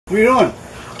What are you doing?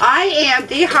 I am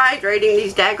dehydrating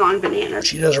these daggone bananas.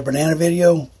 She does her banana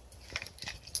video.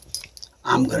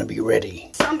 I'm gonna be ready.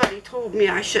 Somebody told me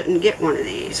I shouldn't get one of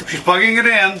these. She's plugging it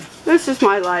in. This is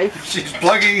my life. She's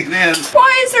plugging it in.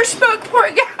 Why is there smoke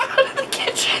pouring out of the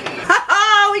kitchen?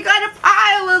 Oh, we got a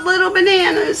pile of little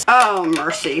bananas. Oh,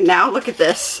 mercy. Now look at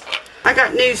this. I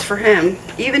got news for him.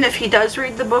 Even if he does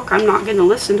read the book, I'm not going to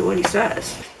listen to what he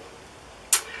says.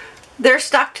 They're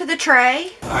stuck to the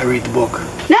tray. I read the book.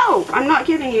 No, I'm not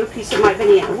giving you a piece of my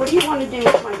banana. What do you want to do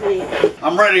with my banana?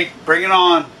 I'm ready. Bring it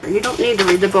on. You don't need to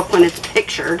read the book when it's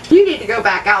pictured. You need to go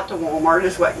back out to Walmart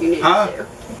is what you need to do.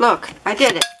 Look, I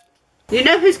did it. You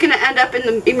know who's going to end up in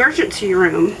the emergency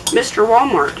room? Mr.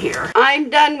 Walmart here.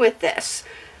 I'm done with this.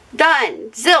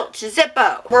 Done. Zilch.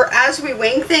 Zippo. As we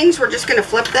wing things, we're just going to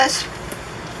flip this.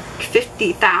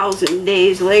 50,000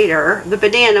 days later, the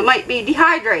banana might be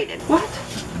dehydrated. What?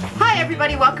 Hi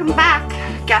everybody, welcome back.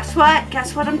 Guess what?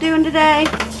 Guess what I'm doing today?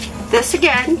 This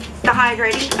again.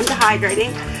 Dehydrating. I'm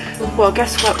dehydrating. Well,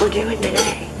 guess what we're doing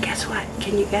today? Guess what?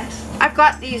 Can you guess? I've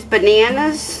got these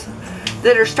bananas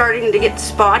that are starting to get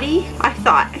spotty. I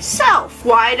thought, myself,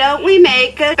 why don't we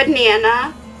make a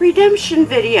banana redemption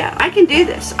video? I can do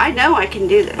this. I know I can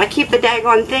do this. I keep the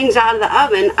daggone things out of the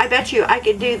oven. I bet you I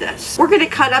could do this. We're going to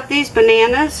cut up these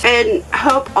bananas and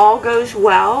hope all goes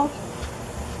well.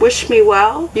 Wish me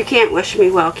well. You can't wish me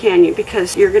well, can you?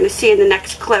 Because you're going to see in the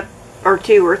next clip or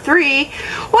 2 or 3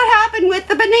 what happened with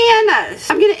the bananas.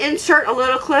 I'm going to insert a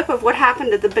little clip of what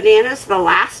happened to the bananas the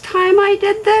last time I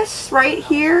did this right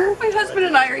here. My husband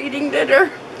and I are eating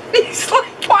dinner. He's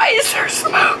like, why is there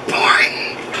smoke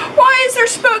pouring? Why is there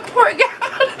smoke pouring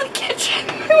out of the kitchen?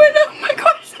 I went, oh my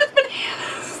gosh, the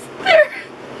bananas.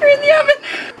 They're in the oven.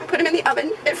 I put them in the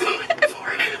oven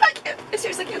I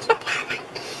seriously can't stop laughing.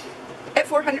 At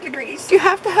 400 degrees. You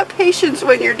have to have patience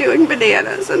when you're doing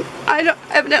bananas, and I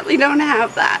evidently don't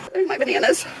have that. There's my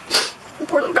bananas.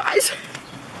 Poor little guys.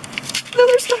 No,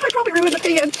 there's stuff I probably ruined the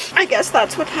pan. I guess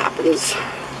that's what happens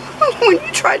when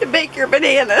you try to bake your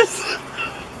bananas.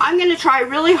 I'm going to try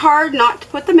really hard not to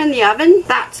put them in the oven.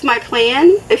 That's my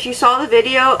plan. If you saw the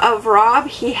video of Rob,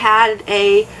 he had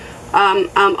a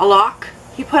lock.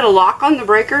 He put a lock on the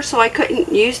breaker so I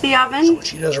couldn't use the oven. So when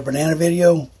she does her banana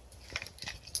video,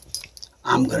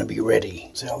 I'm going to be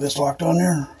ready. See how this locked on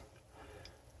there?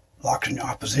 Locked in your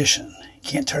opposition. You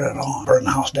can't turn it on. Burn the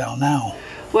house down now.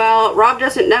 Well, Rob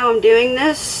doesn't know I'm doing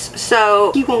this,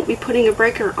 so he won't be putting a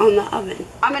breaker on the oven.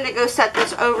 I'm going to go set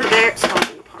this over there. It's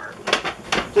falling apart.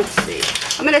 Let's see.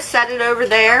 I'm going to set it over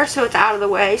there so it's out of the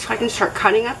way so I can start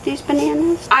cutting up these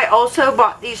bananas. I also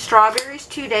bought these strawberries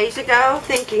 2 days ago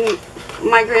thinking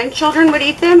my grandchildren would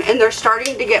eat them, and they're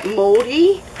starting to get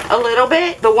moldy a little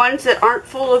bit. The ones that aren't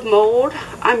full of mold,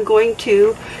 I'm going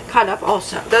to cut up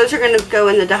also. Those are going to go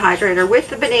in the dehydrator with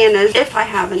the bananas if I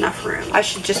have enough room. I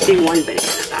should just do one banana.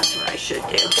 That's what I should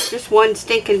do. Just one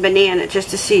stinking banana just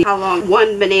to see how long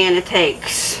one banana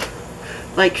takes.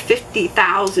 Like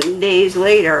 50,000 days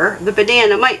later, the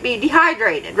banana might be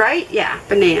dehydrated, right? Yeah,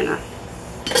 banana.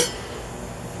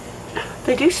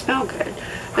 They do smell good.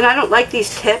 And I don't like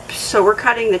these tips, so we're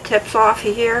cutting the tips off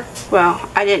here. Well,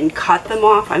 I didn't cut them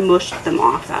off, I mushed them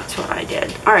off. That's what I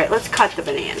did. Alright, let's cut the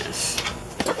bananas.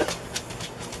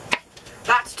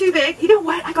 That's too big. You know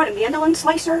what? I got a mandolin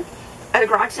slicer at a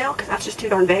garage sale because that's just too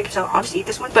darn big, so I'll just eat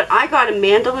this one. But I got a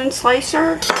mandolin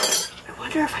slicer. I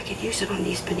wonder if I could use it on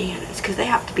these bananas because they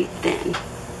have to be thin.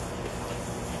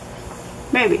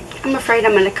 Maybe. I'm afraid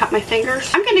I'm going to cut my fingers.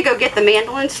 I'm going to go get the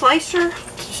mandolin slicer.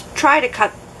 Just try to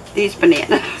cut these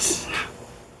bananas.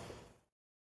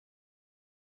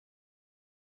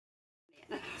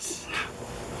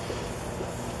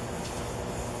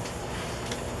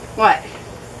 What?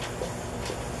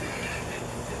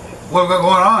 What got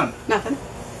going on? Nothing.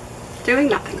 Doing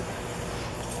nothing.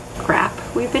 Crap.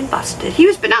 We've been busted.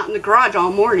 He's been out in the garage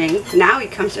all morning. Now he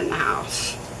comes in the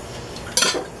house.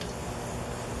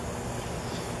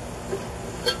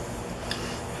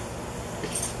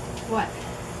 What?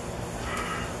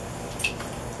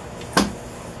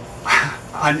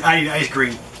 I need ice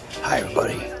cream. Hi,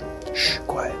 everybody. Shh,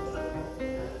 quiet.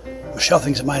 Michelle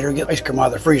thinks I might here get ice cream out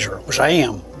of the freezer, which I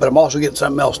am, but I'm also getting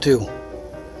something else too.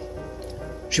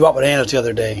 She bought bananas the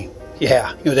other day.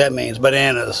 Yeah, you know what that means,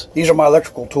 bananas. These are my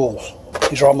electrical tools.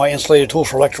 These are all my insulated tools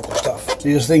for electrical stuff.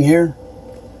 See this thing here?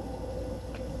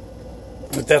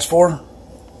 What that's for?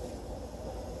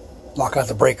 Lock out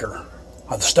the breaker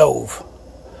of the stove.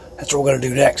 That's what we're going to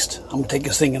do next. I'm going to take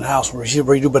this thing in the house. When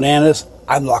we do bananas,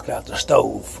 I'm locking out the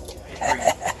stove.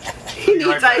 He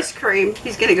needs ice cream.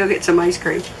 He's going to go get some ice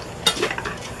cream. Yeah.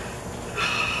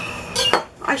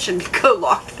 I should go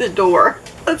lock the door.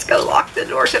 Let's go lock the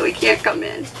door so he can't come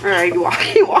in. Alright,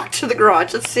 he walked to the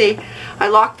garage. Let's see. I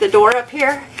locked the door up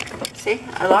here. See?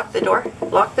 I locked the door.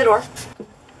 Lock the door.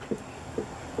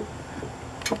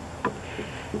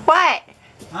 What?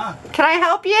 Huh? Can I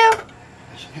help you?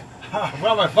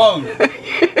 Well, my phone.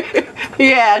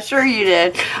 Yeah, sure you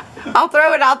did. I'll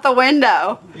throw it out the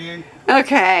window. Yeah.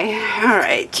 Okay.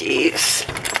 Alright, jeez.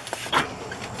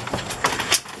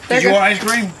 Did you want ice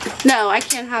cream? No, I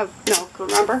can't have milk,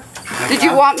 remember? Did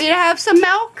you want me to have some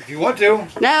milk? If you want to.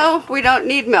 No, we don't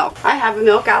need milk. I have a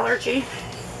milk allergy,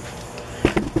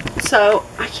 so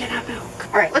I can't have milk.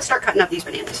 Alright, let's start cutting up these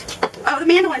bananas. Oh, the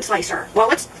mandoline slicer.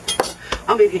 Well,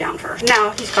 I'll move you down first.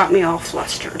 Now he's got me all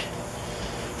flustered.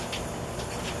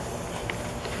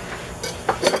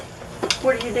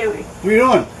 What are you doing? What are you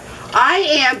doing? I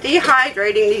am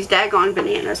dehydrating these daggone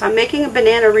bananas. I'm making a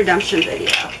banana redemption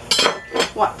video.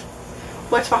 What?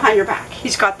 What's behind your back?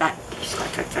 He's got that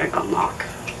daggone lock.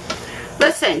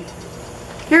 Listen,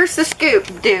 here's the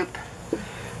scoop, dupe.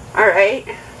 Alright?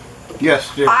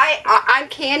 Yes, dear. I'm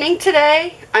canning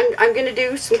today. I'm going to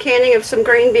do some canning of some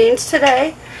green beans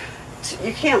today. So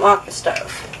you can't lock the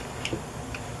stove.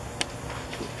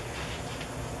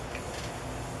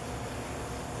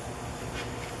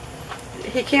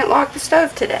 He can't lock the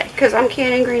stove today because I'm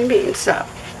canning green beans, so.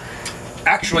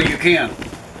 Actually, you can.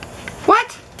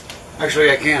 What?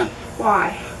 Actually, I can.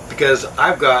 Why? Because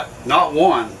I've got not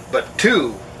one, but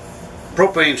 2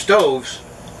 propane stoves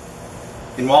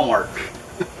in Walmart.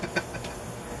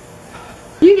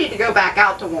 You need to go back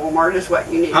out to Walmart is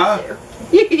what you need to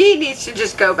do. He needs to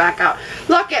just go back out.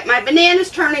 Look at my bananas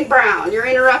turning brown. You're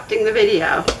interrupting the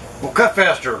video. Well, cut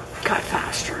faster. Cut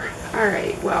faster.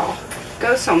 Alright, well,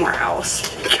 go somewhere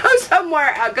else. Go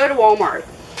somewhere else. Go to Walmart.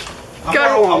 I'm going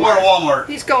to Walmart.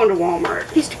 He's going to Walmart.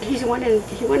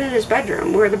 He went in his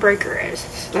bedroom where the breaker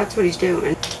is. That's what he's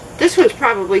doing. This one's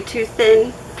probably too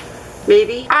thin.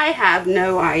 Maybe. I have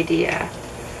no idea.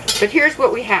 But here's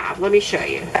what we have. Let me show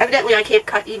you. Evidently I can't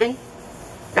cut even.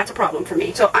 That's a problem for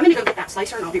me. So I'm going to go get that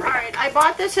slicer and I'll be right back. Alright, I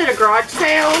bought this at a garage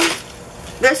sale.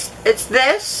 It's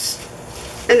this.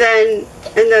 And then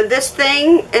this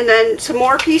thing, and then some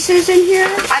more pieces in here.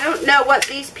 I don't know what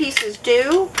these pieces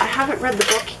do. I haven't read the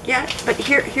book yet, but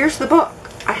here's the book.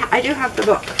 I do have the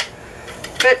book.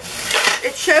 But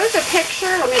it shows a picture.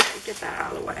 Let me get that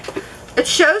out of the way. It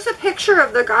shows a picture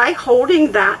of the guy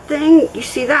holding that thing. You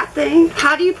see that thing?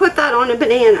 How do you put that on a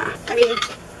banana? I mean,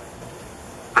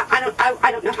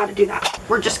 I don't know how to do that.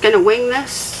 We're just gonna wing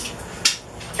this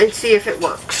and see if it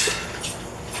works.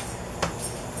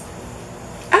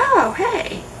 Oh,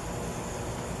 hey.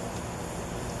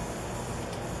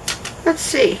 Let's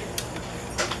see.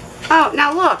 Oh,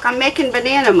 now look, I'm making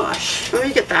banana mush. Let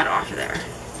me get that off of there.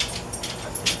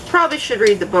 Probably should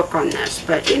read the book on this,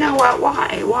 but you know what?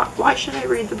 Why should I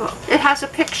read the book? It has a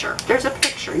picture. There's a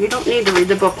picture. You don't need to read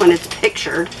the book when it's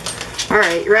pictured.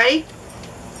 Alright, you ready?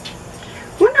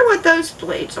 Wonder what those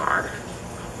blades are.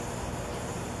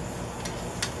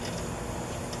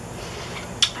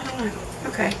 I don't know.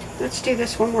 Okay, let's do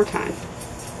this one more time.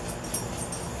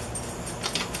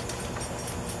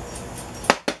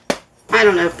 I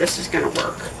don't know if this is going to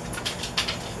work.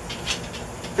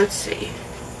 Let's see.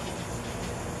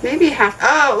 Maybe half.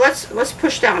 Oh, let's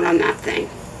push down on that thing.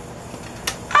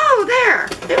 Oh, there.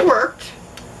 It worked.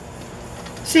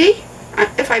 See?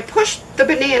 If I push the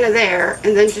banana there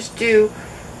and then just do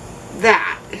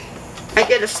that, I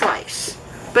get a slice.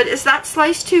 But is that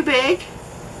slice too big?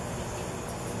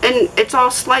 And it's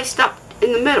all sliced up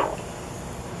in the middle.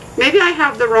 Maybe I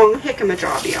have the wrong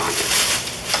hickam-a-jobby on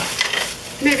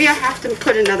it. Maybe I have to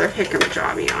put another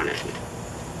hickam-a-jobby on it.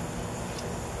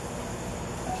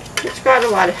 It's got a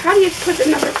lot of... How do you put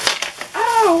another...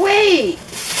 Oh, wait!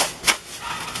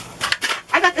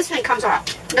 I bet this thing comes off.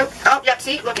 Nope. Oh, yep,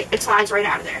 see? Look, it slides right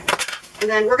out of there. And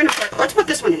then we're going to put... Let's put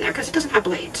this one in there because it doesn't have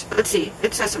blades. Let's see.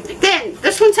 It says something. Thin!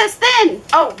 This one says thin!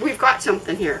 Oh, we've got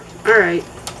something here. Alright.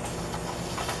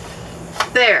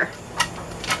 There.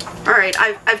 Alright,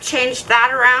 I've changed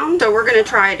that around, so we're going to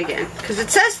try it again. Because it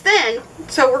says thin,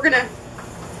 so we're going to...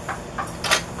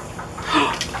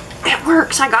 It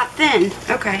works! I got thin.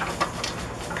 Okay.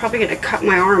 Probably going to cut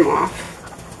my arm off.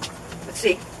 Let's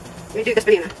see. Let me do this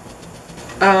banana.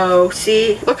 Oh,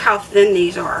 see? Look how thin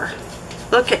these are.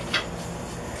 Look at...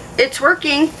 It's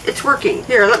working. It's working.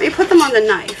 Here, let me put them on the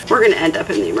knife. We're going to end up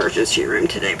in the emergency room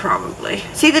today, probably.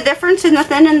 See the difference in the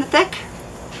thin and the thick?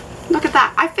 Look at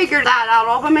that. I figured that out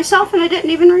all by myself and I didn't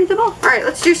even read the book. Alright,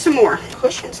 let's do some more.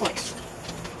 Push and slice.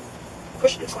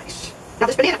 Push and slice. Now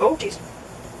this banana. Oh, jeez.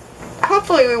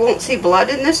 Hopefully we won't see blood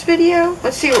in this video.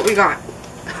 Let's see what we got.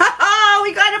 Oh,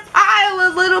 we got a pile pile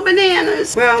of little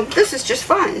bananas. Well, this is just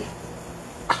fun.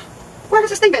 Where has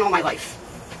this thing been all my life?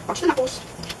 Watch the knuckles.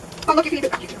 Oh, look, you can go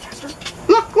faster.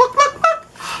 Look, look, look, look.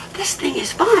 This thing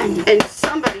is fun. And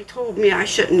somebody told me I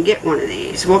shouldn't get one of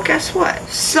these. Well, guess what?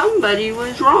 Somebody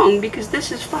was wrong because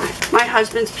this is fun. My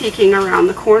husband's peeking around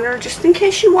the corner. Just in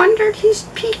case you wondered, he's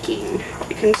peeking.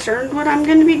 Be concerned what I'm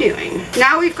going to be doing.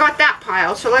 Now we've got that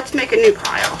pile, so let's make a new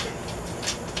pile.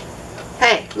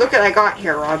 Hey, look what I got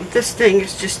here, Rob. This thing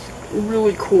is just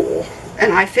really cool.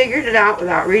 And I figured it out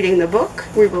without reading the book.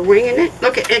 We were winging it.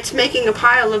 Look, it's making a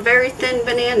pile of very thin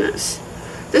bananas.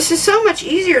 This is so much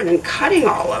easier than cutting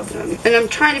all of them. And I'm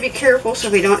trying to be careful so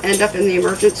we don't end up in the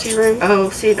emergency room. Oh,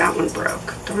 see, that one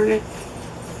broke. Darn it.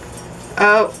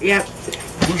 Oh, yep.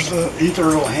 Where's the, ain't there a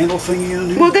little handle thingy on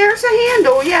here? Well, there's a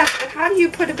handle, yes. But how do you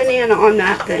put a banana on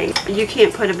that thing? You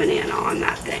can't put a banana on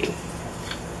that thing.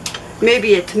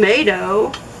 Maybe a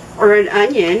tomato or an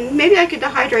onion. Maybe I could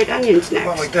dehydrate onions next.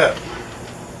 About like that.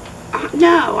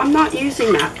 No, I'm not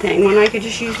using that thing when I could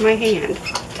just use my hand.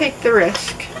 Take the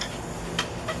risk.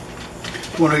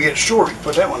 When we get short,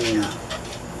 put that one in there.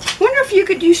 Wonder if you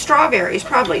could do strawberries.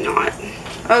 Probably not.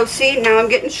 Oh, see, now I'm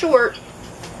getting short.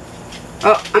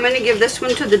 Oh, I'm going to give this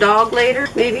one to the dog later,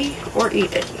 maybe, or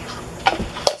eat it.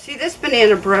 See, this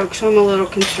banana broke, so I'm a little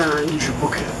concerned. Where's your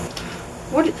book at?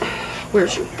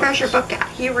 Where's your book at?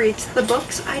 He reads the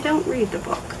books. I don't read the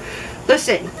book.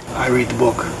 Listen. I read the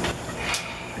book.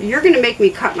 You're going to make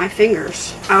me cut my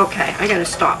fingers. Okay, I got to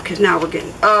stop because now we're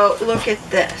getting... Oh, look at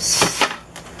this.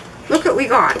 Look what we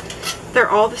got. They're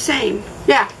all the same.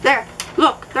 Yeah, there.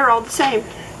 Look, they're all the same.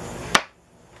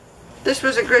 This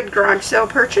was a good garage sale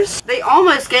purchase. They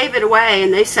almost gave it away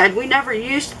and they said we never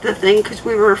used the thing because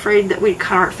we were afraid that we'd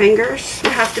cut our fingers. You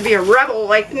have to be a rebel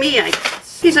like me, I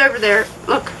guess. He's over there.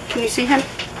 Look, can you see him?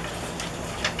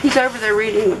 He's over there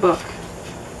reading the book.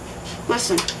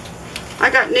 Listen. I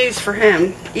got news for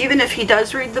him. Even if he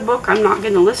does read the book, I'm not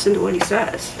going to listen to what he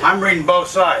says. I'm reading both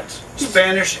sides,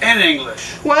 Spanish and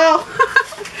English. Well,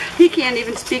 he can't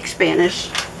even speak Spanish.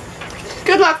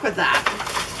 Good luck with that.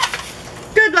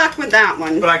 Good luck with that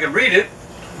one. But I can read it.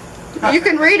 You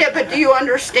can read it, but do you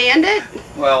understand it?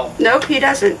 Well. Nope, he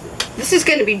doesn't. This is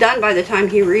going to be done by the time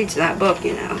he reads that book,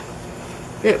 you know.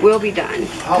 It will be done.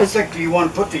 How thick do you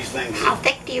want to put these things? How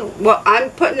thick do you... Well,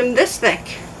 I'm putting them this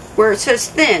thick. Where it says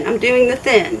thin, I'm doing the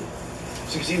thin.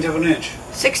 1/16 of an inch.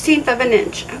 1/16 of an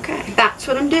inch. Okay, that's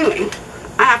what I'm doing.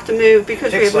 I have to move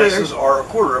because Thick we have slices are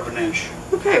 1/4 of an inch.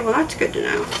 Okay, well that's good to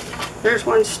know. There's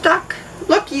one stuck.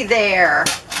 Looky there.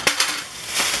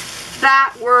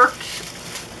 That worked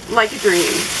like a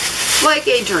dream. Like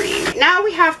a dream. Now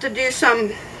we have to do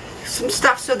some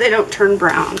stuff so they don't turn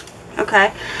brown.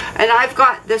 Okay, and I've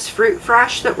got this Fruit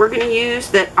Fresh that we're going to use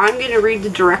that I'm going to read the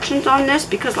directions on this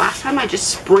because last time I just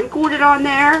sprinkled it on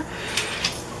there.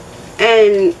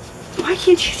 And why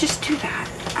can't you just do that?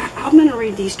 I'm going to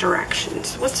read these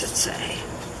directions. What's it say?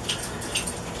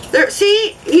 There,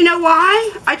 see, you know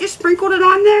why I just sprinkled it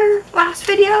on there last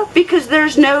video? Because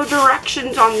there's no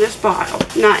directions on this bottle.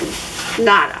 None.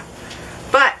 Nada.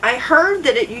 But I heard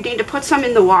that you need to put some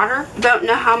in the water. Don't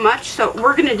know how much, so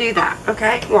we're going to do that,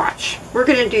 okay? Watch. We're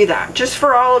going to do that. Just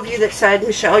for all of you that said,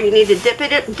 Michelle, you need to dip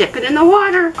it in the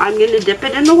water. I'm going to dip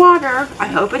it in the water. I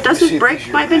hope it doesn't break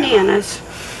my bananas.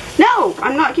 No,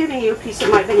 I'm not giving you a piece of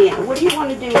my banana. What do you want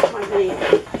to do with my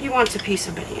banana? He wants a piece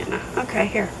of banana. Okay,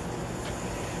 here.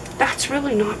 That's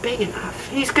really not big enough.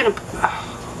 He's going to...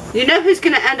 Oh. You know who's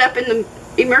going to end up in the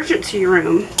emergency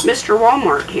room? Mr.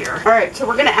 Walmart here. Alright, so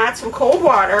we're going to add some cold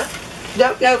water.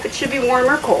 Don't know if it should be warm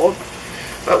or cold,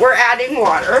 but we're adding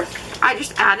water. I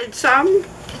just added some.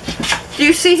 Do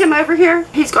you see him over here?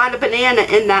 He's got a banana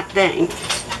in that thing.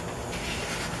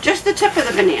 Just the tip of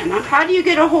the banana. How do you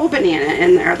get a whole banana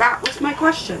in there? That was my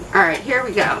question. Alright, here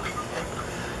we go.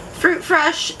 Fruit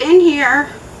Fresh in here.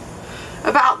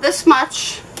 About this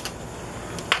much.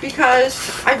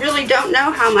 Because I really don't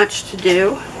know how much to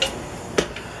do.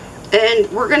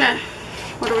 And we're gonna,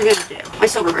 what are we gonna do? My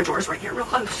silverware drawer is right here, real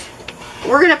close.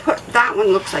 We're gonna put, that one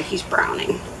looks like he's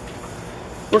browning.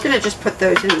 We're gonna just put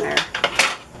those in there.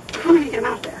 How am I gonna get them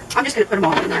out there? I'm just gonna put them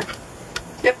all in there.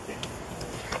 Yep.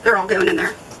 They're all going in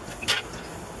there.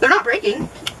 They're not breaking.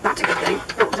 That's a good thing.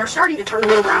 They're starting to turn a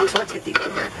little brown, so let's get these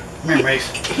in here. Come here,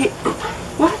 Mace.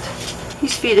 What?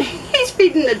 He's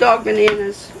feeding the dog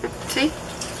bananas. See?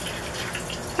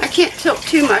 I can't tilt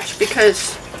too much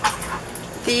because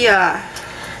the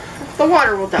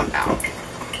water will dump out.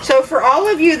 So for all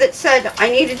of you that said I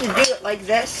needed to do it like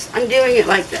this, I'm doing it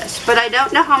like this. But I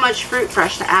don't know how much Fruit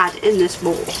Fresh to add in this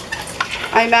bowl.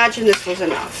 I imagine this was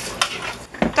enough.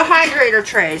 Dehydrator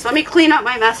trays. Let me clean up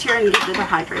my mess here and get the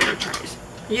dehydrator trays.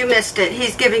 You missed it.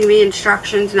 He's giving me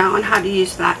instructions now on how to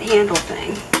use that handle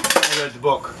thing. I read the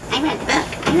book. I read the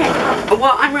book. I read the book.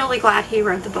 Well, I'm really glad he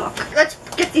read the book. Let's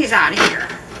get these out of here.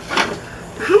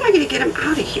 How am I going to get them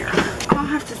out of here? I'll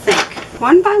have to think.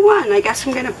 One by one, I guess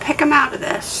I'm going to pick them out of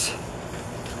this.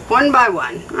 One by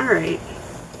one. Alright.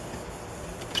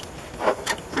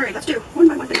 Alright, let's do one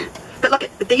by one. But look,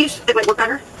 it might work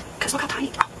better. Because look how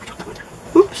tiny. Oh, I dropped that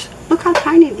one. Oops. Look how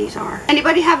tiny these are.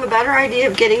 Anybody have a better idea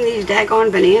of getting these daggone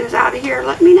bananas out of here?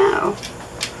 Let me know.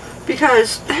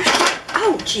 Because there's...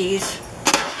 Oh, jeez.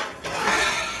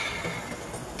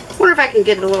 Wonder if I can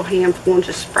get a little handful and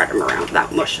just spread them around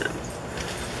without mushing them.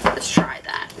 Let's try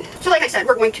that. So like I said,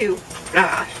 we're going to,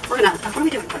 what are we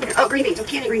doing? Oh, green beans. I'm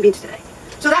canning green beans today.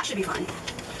 So that should be fun.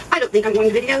 I don't think I'm going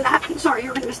to video that. I'm sorry,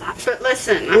 you're going to miss that. But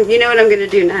listen, you know what I'm going to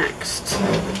do next?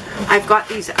 I've got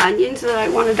these onions that I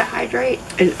want to dehydrate.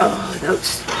 And oh,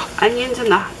 those onions in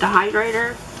the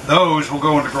dehydrator. Those will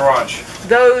go in the garage.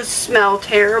 Those smell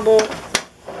terrible.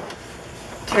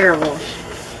 Terrible.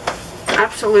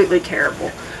 Absolutely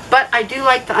terrible. But I do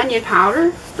like the onion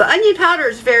powder. The onion powder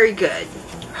is very good.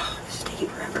 Oh, this is taking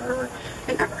forever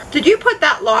and ever. Did you put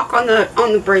that lock on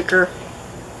the breaker?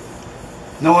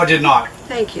 No, I did not.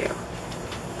 Thank you.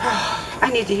 I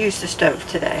need to use the stove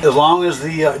today. As long as the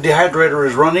dehydrator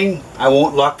is running, I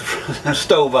won't lock the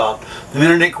stove out. The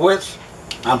minute it quits,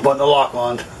 I'm putting the lock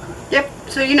on. Yep.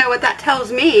 So you know what that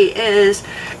tells me is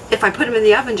if I put them in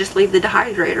the oven, just leave the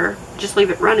dehydrator. Just leave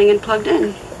it running and plugged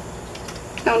in.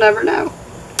 You'll never know.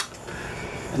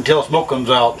 Until smoke comes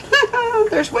out.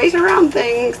 There's ways around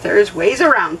things. There's ways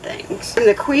around things. I'm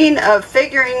the queen of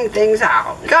figuring things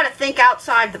out. You gotta think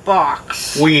outside the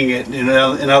box. Winging it,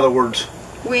 in other words.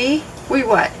 We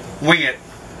what? Wing it.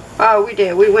 Oh, we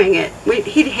do. We wing it.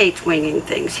 He hates winging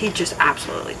things. He just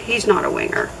absolutely, he's not a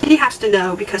winger. He has to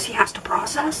know because he has to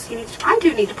process. I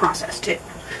do need to process too.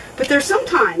 But there's some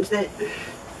times that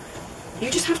you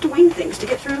just have to wing things to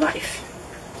get through life.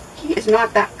 He is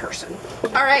not that person.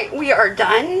 Alright, we are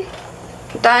done.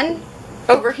 Done.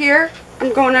 Over here.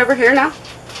 I'm going over here now.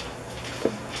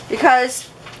 Because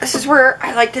this is where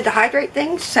I like to dehydrate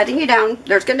things. Setting you down.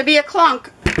 There's going to be a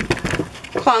clunk.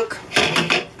 Clunk.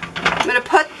 I'm going to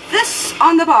put this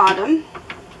on the bottom.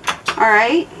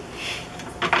 Alright.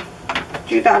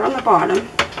 Do that on the bottom.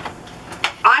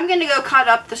 I'm going to go cut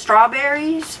up the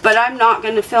strawberries, but I'm not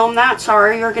going to film that.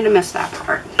 Sorry, you're going to miss that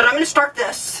part. But I'm going to start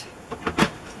this.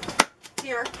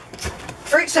 Here.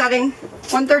 Great setting.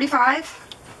 135.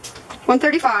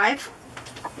 135.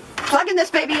 Plugging this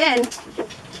baby in.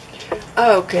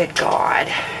 Oh, good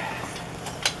God.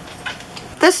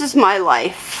 This is my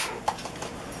life.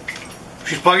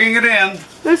 She's plugging it in.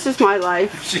 This is my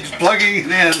life. She's plugging it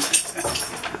in.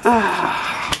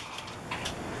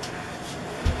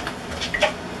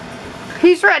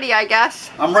 He's ready, I guess.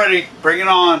 I'm ready. Bring it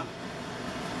on.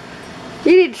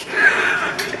 You need...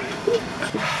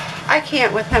 I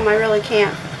can't with him. I really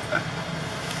can't.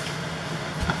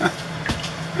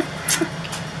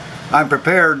 I'm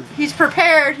prepared. He's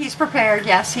prepared. He's prepared.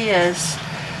 Yes, he is.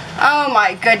 Oh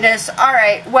my goodness.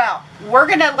 Alright, well, we're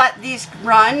going to let these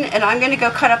run and I'm going to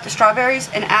go cut up the strawberries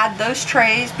and add those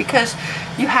trays because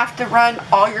you have to run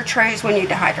all your trays when you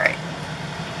dehydrate.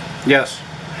 Yes.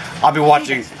 I'll be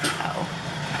watching.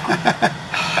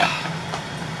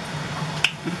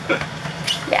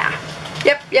 Yeah.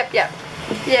 Yep.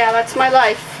 Yeah, that's my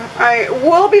life. Alright,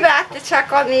 we'll be back to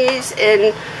check on these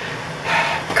in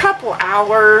a couple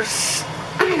hours.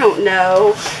 I don't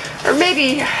know. Or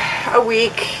maybe a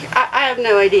week. I have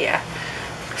no idea.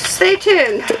 Stay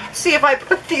tuned. See if I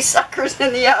put these suckers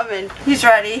in the oven. He's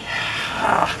ready.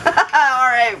 Oh.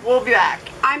 Alright, we'll be back.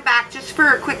 I'm back just for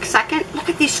a quick second. Look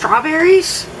at these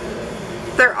strawberries.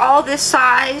 They're all this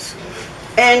size.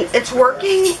 And it's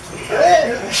working.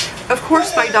 Of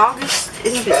course, my dog is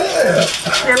in the...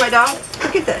 Here, my dog.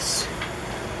 Look at this.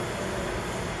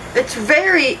 It's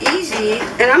very easy.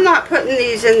 And I'm not putting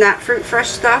these in that fruit fresh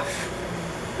stuff.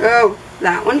 Oh,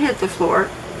 that one hit the floor.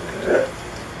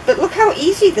 But look how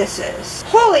easy this is.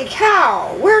 Holy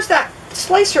cow. Where's that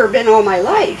slicer been all my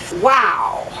life?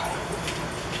 Wow.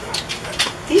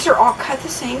 These are all cut the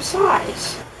same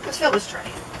size. Let's fill this tray.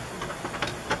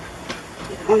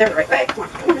 Oh, they're the right way. Come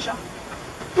on, Michelle.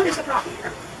 What is the problem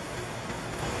here?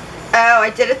 Oh, I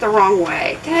did it the wrong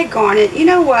way. Daggone it. You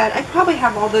know what? I probably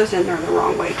have all those in there the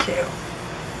wrong way, too.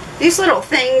 These little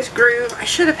things groove. I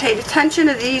should have paid attention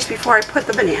to these before I put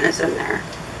the bananas in there.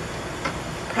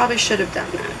 Probably should have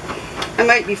done that. I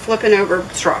might be flipping over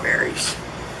strawberries.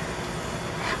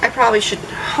 I probably should...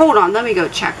 Hold on, let me go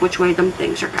check which way them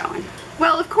things are going.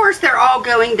 Well, of course they're all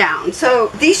going down. So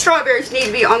these strawberries need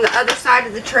to be on the other side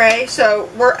of the tray. So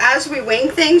as we wing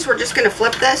things, we're just going to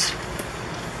flip this.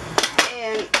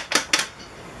 And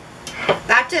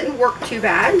that didn't work too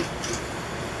bad.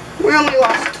 We only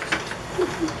lost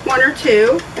 1 or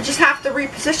 2. I just have to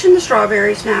reposition the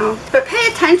strawberries now. But pay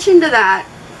attention to that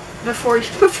before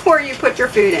you put your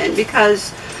food in,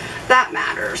 because that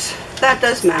matters. That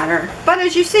does matter. But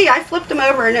as you see, I flipped them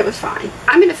over and it was fine.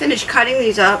 I'm going to finish cutting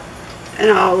these up and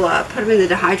I'll put them in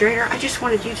the dehydrator. I just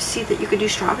wanted you to see that you could do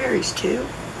strawberries too.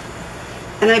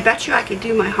 And I bet you I could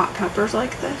do my hot peppers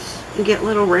like this and get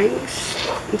little rings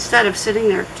instead of sitting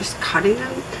there just cutting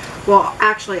them. Well,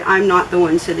 actually, I'm not the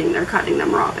one sitting there cutting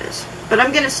them, Rob is. But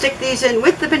I'm going to stick these in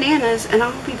with the bananas and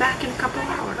I'll be back in a couple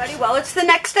hours. Well, it's the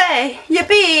next day.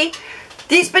 Yippee!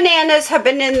 These bananas have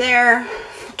been in there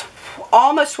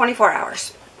almost 24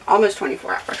 hours. Almost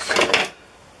 24 hours.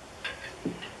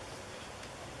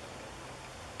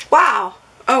 Wow.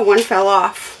 Oh, one fell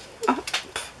off. Oh,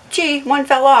 gee, one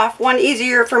fell off. One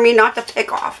easier for me not to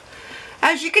pick off.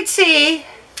 As you can see,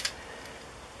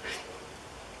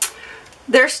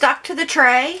 they're stuck to the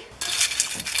tray.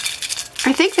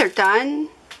 I think they're done.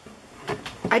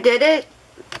 I did it.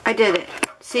 I did it.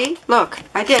 See? Look,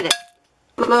 I did it.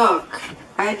 Look,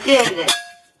 I did it.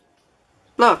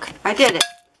 Look, I did it.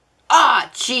 Ah,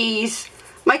 jeez.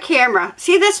 My camera.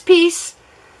 See this piece?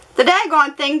 The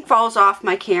daggone thing falls off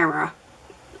my camera.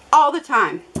 All the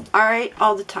time. Alright?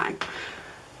 All the time.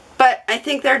 But I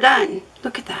think they're done.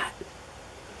 Look at that.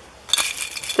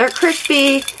 They're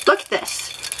crispy. Look at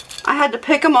this. I had to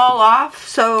pick them all off.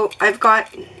 So I've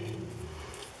got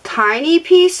tiny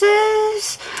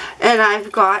pieces. And I've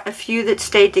got a few that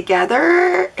stayed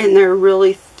together. And they're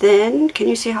really thin. Can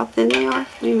you see how thin they are?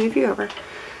 Let me move you over.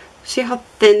 See how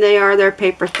thin they are? They're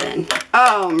paper thin.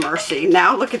 Oh, mercy.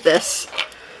 Now look at this.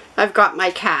 I've got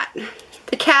my cat.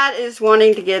 The cat is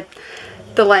wanting to get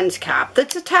the lens cap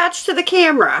that's attached to the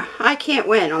camera. I can't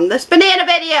win on this banana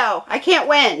video. I can't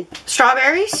win.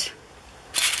 Strawberries.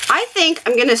 I think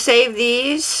I'm going to save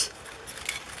these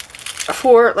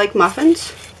for like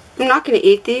muffins. I'm not going to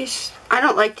eat these. I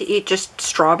don't like to eat just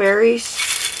strawberries.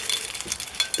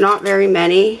 Not very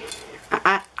many.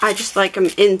 I just like them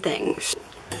in things.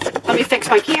 Let me fix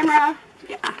my camera.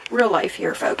 Yeah, real life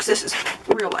here, folks. This is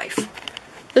real life.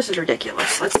 This is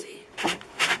ridiculous. Let's see.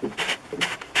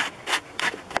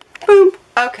 Boom.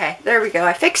 Okay, there we go.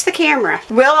 I fixed the camera.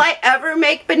 Will I ever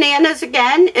make bananas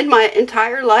again in my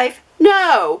entire life?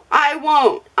 No, I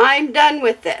won't. I'm done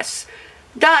with this.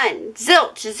 Done.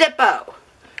 Zilch. Zippo.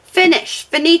 Finish.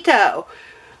 Finito.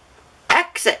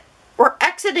 Exit. We're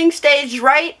exiting stage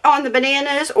right on the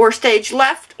bananas, or stage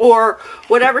left, or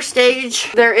whatever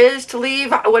stage there is to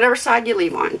leave, whatever side you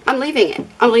leave on. I'm leaving it.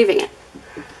 I'm leaving it.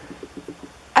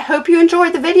 I hope you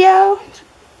enjoyed the video.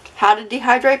 How to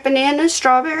dehydrate bananas,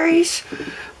 strawberries,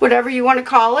 whatever you want to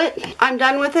call it. I'm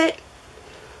done with it.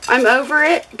 I'm over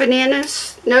it.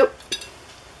 Bananas, nope.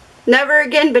 Never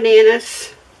again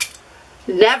bananas.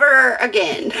 Never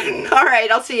again.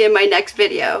 Alright, I'll see you in my next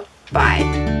video.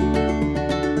 Bye.